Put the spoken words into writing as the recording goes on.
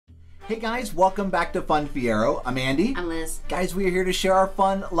Hey guys, welcome back to Fun Fiero. I'm Andy. I'm Liz. Guys, we are here to share our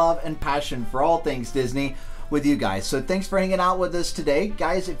fun, love, and passion for all things Disney with you guys. So thanks for hanging out with us today.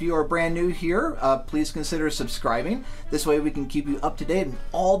 Guys, if you are brand new here, please consider subscribing. This way we can keep you up to date on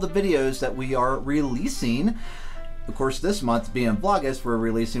all the videos that we are releasing. Of course, this month being Vlogust, we're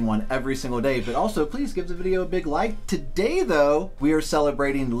releasing one every single day, but also please give the video a big like. Today, though, we are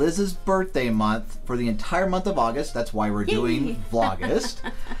celebrating Liz's birthday month for the entire month of August. That's why we're doing Vlogust.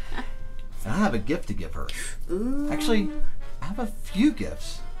 And I have a gift to give her. Ooh. Actually, I have a few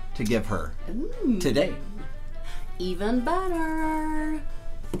gifts to give her today. Even better.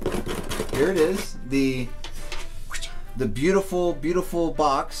 Here it is, the beautiful, beautiful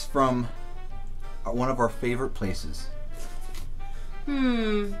box from one of our favorite places.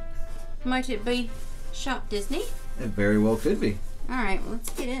 Might it be Shop Disney? It very well could be. All right, well,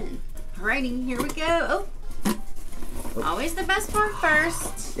 let's get in. Alrighty, here we go. Oh, always the best part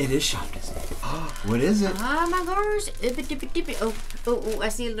first. It is Shop Disney. What is it? Oh my gosh. Dippy. Oh, I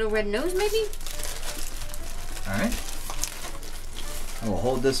see a little red nose maybe. All right. I will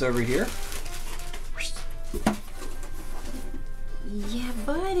hold this over here. Yeah,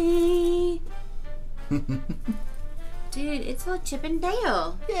 buddy. Dude, it's a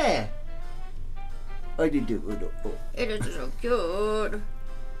chipndale. Yeah. I did do it. Oh. It is so cute.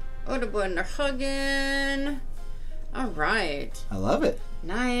 Oh, the boy and they're hugging. All right. I love it.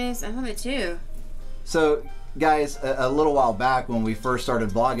 Nice. I love it too. So, guys, a little while back when we first started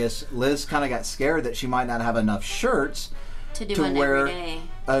Vlogust, Liz kind of got scared that she might not have enough shirts to wear every day.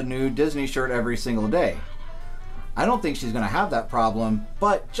 A new Disney shirt every single day. I don't think she's going to have that problem,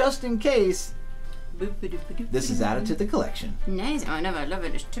 but just in case, this is added to the collection. Nice. Oh, I know. I love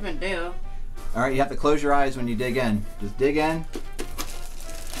it. It's chipndale. All right, you have to close your eyes when you dig in. Just dig in.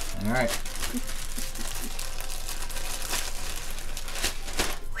 All right.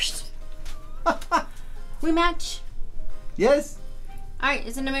 We match. Yes. All right,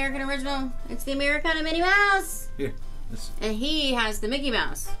 it's an American original. It's the Americana Minnie Mouse. Here. And he has the Mickey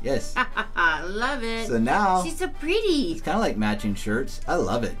Mouse. Yes. I love it. So now she's so pretty. It's kind of like matching shirts. I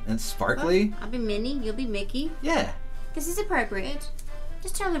love it. And it's sparkly. Well, I'll be Minnie. You'll be Mickey. Yeah. This is appropriate.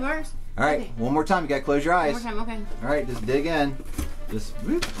 Just Charlie Bars. All right. Okay. One more time. You got to close your eyes. One more time. Okay. All right. Just dig in. Just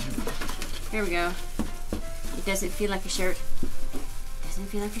whoop. Here we go. It doesn't feel like a shirt. Doesn't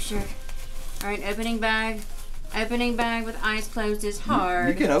feel like a shirt. All right. Opening bag. Opening bag with eyes closed is hard.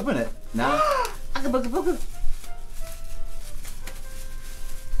 You can open it now.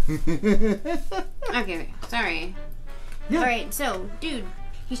 Okay, sorry. Yeah. Alright, so, dude,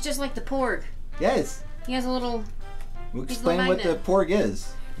 he's just like the porg. Yes. He has a little... We'll explain what the porg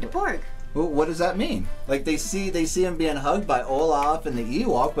is. The porg. Well, what does that mean? Like, they see him being hugged by Olaf and the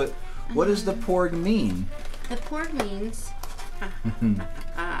Ewok, but what does the porg mean? The porg means...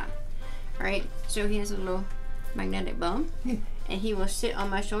 Alright, so he has a little magnetic bone, and he will sit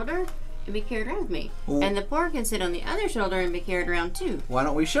on my shoulder and be carried around with me. Ooh. And the porg can sit on the other shoulder and be carried around too. Why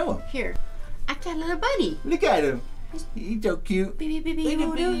don't we show him? Here. I got a little buddy. Look at him. He's so cute. Baby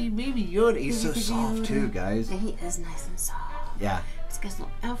Yoda. Baby Yoda. He's so soft too, guys. And he is nice and soft. Yeah. He's got his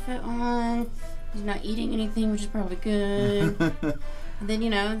little outfit on. He's not eating anything, which is probably good. And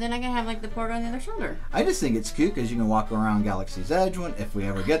then, then I can have like the porg on the other shoulder. I just think it's cute because you can walk around Galaxy's Edge if we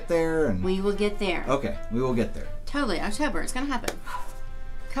ever get there. And we will get there. Okay, we will get there. Totally. October. It's going to happen.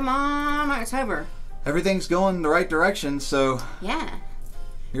 Come on, October. Everything's going the right direction, so... Yeah.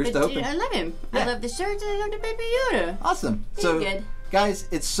 Here's the open. Dude, I love him. Yeah. I love the shirts and I love the Baby Yoda. Awesome. He's good. Guys,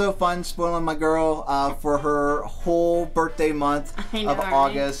 it's so fun spoiling my girl for her whole birthday month of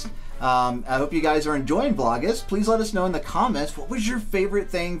August. I hope you guys are enjoying Vlogust. Please let us know in the comments, what was your favorite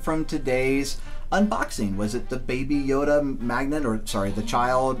thing from today's unboxing? Was it the Baby Yoda magnet, or sorry, the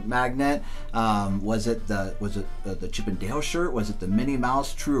child magnet? Was it the Chippendale shirt? Was it the Minnie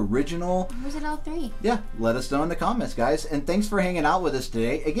Mouse True Original? Or was it all three? Yeah, let us know in the comments, guys. And thanks for hanging out with us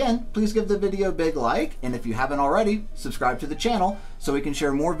today. Again, please give the video a big like, and if you haven't already, subscribe to the channel so we can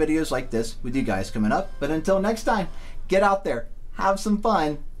share more videos like this with you guys coming up. But until next time, get out there, have some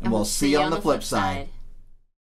fun, and we'll see you on the flip side.